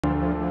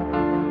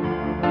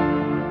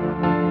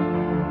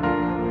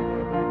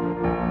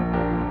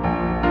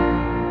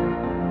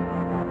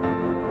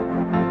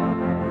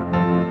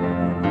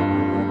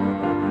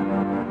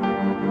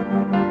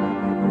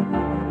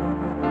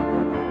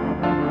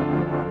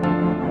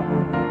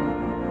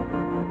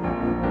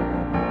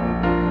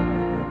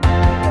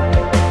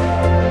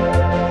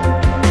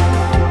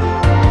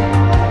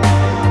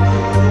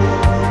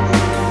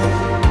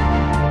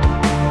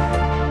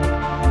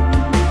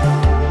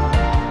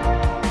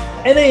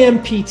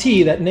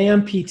NAMPT, that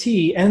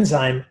NAMPT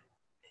enzyme,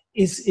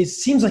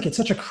 seems like it's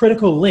such a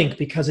critical link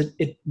because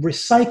it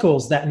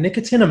recycles that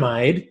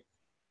nicotinamide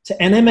to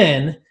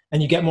NMN,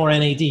 and you get more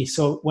NAD.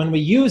 So when we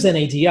use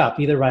NAD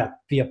up, either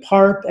via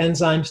PARP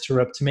enzymes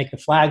to make the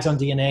flags on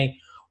DNA,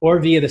 or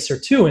via the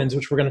Sirtuins,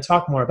 which we're going to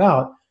talk more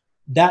about,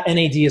 that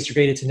NAD is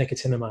degraded to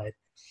nicotinamide.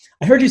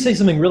 I heard you say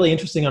something really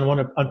interesting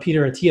on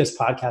Peter Attia's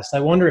podcast.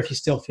 I wonder if you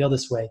still feel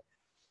this way.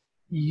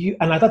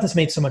 And I thought this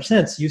made so much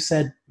sense. You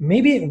said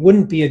maybe it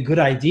wouldn't be a good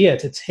idea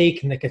to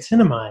take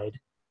nicotinamide.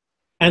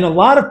 And a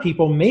lot of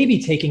people may be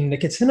taking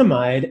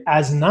nicotinamide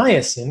as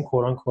niacin,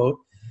 quote unquote.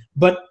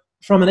 But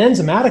from an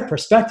enzymatic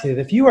perspective,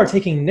 if you are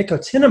taking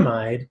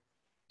nicotinamide,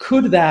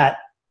 could that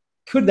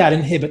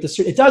inhibit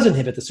it does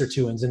inhibit the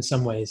Sirtuins in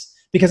some ways,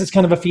 because it's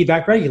kind of a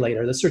feedback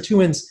regulator. The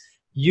Sirtuins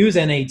use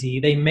NAD,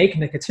 they make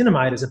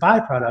nicotinamide as a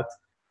byproduct.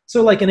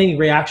 So like in any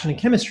reaction in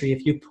chemistry,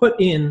 if you put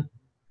in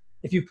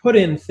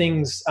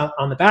things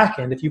on the back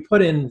end, if you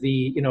put in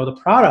the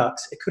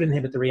products, it could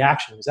inhibit the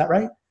reaction. Is that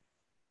right?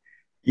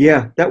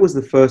 Yeah, that was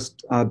the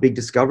first big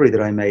discovery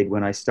that I made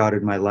when I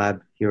started my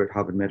lab here at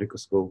Harvard Medical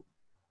School.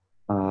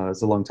 It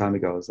was a long time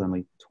ago. I was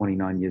only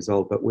 29 years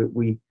old. But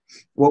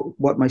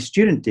what my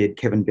student did,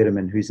 Kevin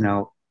Bitterman, who's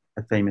now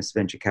a famous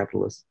venture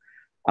capitalist,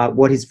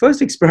 what his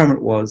first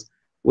experiment was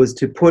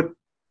to put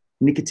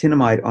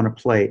nicotinamide on a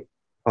plate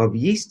of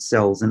yeast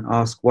cells and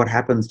ask what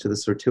happens to the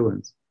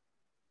Sirtuins.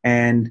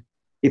 And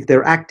if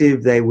they're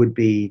active, they would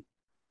be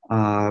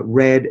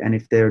red, and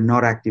if they're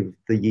not active,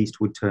 the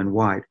yeast would turn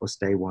white or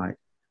stay white.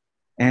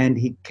 And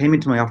he came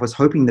into my office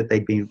hoping that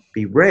they'd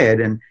be red,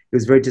 and he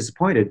was very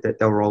disappointed that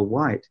they were all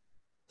white.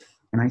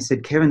 And I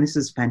said, Kevin, this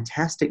is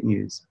fantastic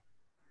news.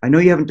 I know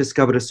you haven't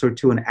discovered a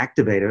Sirtuin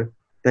activator.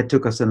 That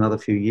took us another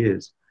few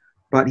years.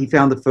 But he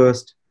found the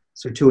first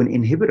Sirtuin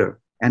inhibitor,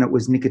 and it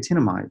was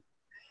nicotinamide.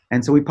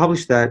 And so we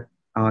published that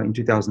in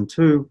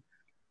 2002.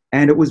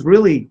 And it was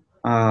really,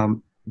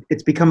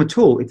 it's become a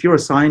tool. If you're a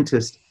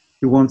scientist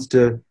who wants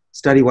to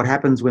study what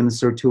happens when the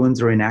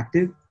Sirtuins are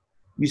inactive,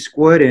 you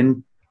squirt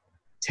in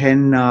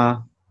 10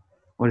 millimolar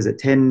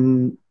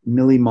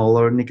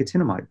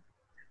nicotinamide.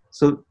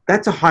 So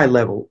that's a high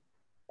level.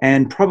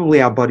 And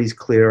probably our bodies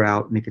clear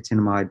out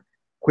nicotinamide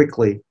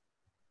quickly.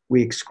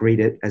 We excrete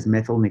it as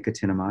methyl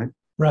nicotinamide.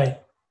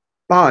 Right.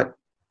 But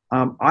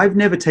I've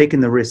never taken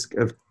the risk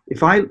of,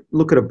 if I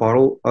look at a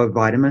bottle of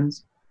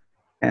vitamins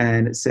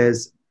and it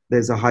says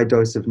there's a high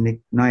dose of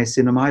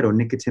niacinamide or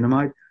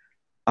nicotinamide,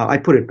 I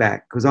put it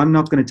back, because I'm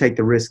not going to take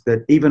the risk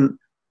that even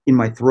in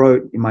my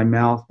throat, in my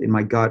mouth, in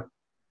my gut,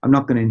 I'm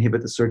not going to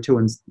inhibit the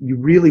Sirtuins. You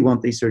really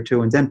want these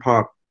Sirtuins and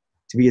PARP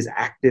to be as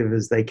active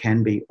as they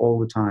can be all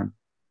the time.